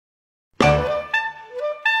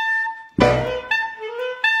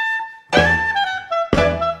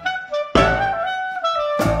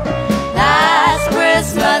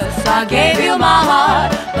I gave you my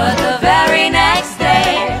heart, but the very next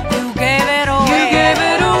day you gave it away. You gave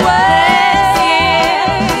it away.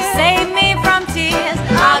 You saved me from tears,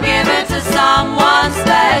 I'll give it to someone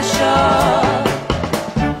special.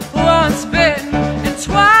 Once bitten and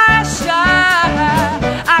twice shy,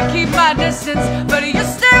 I keep my distance, but you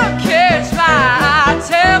still catch my eye.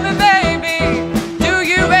 Tell me, baby, do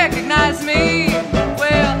you recognize me?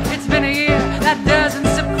 Well, it's been a year, that doesn't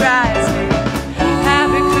surprise me.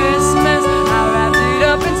 Happy Christmas, I wrapped it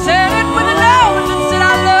up and sent it with a note that said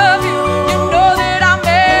I love you. You know that I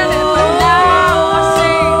meant it, but now I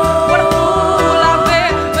see what a fool I've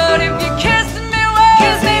been. But if you kissed me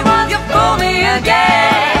once, you fool me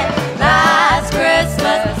again. Last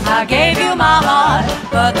Christmas I gave you my heart,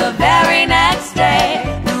 but the very next day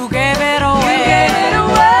you gave it away. You gave it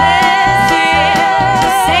away. To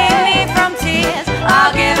save me from tears,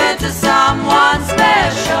 I'll give it to someone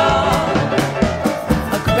special.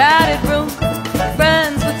 A crowded room,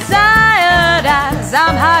 friends with tired eyes.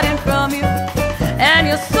 I'm hiding from you, and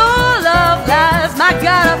you're so love lies. My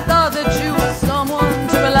God, I thought that you were someone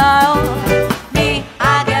to rely on. Me,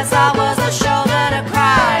 I guess I was a shoulder to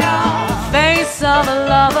cry on. Face of a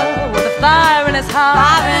lover with a fire in his heart.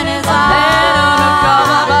 Fire in his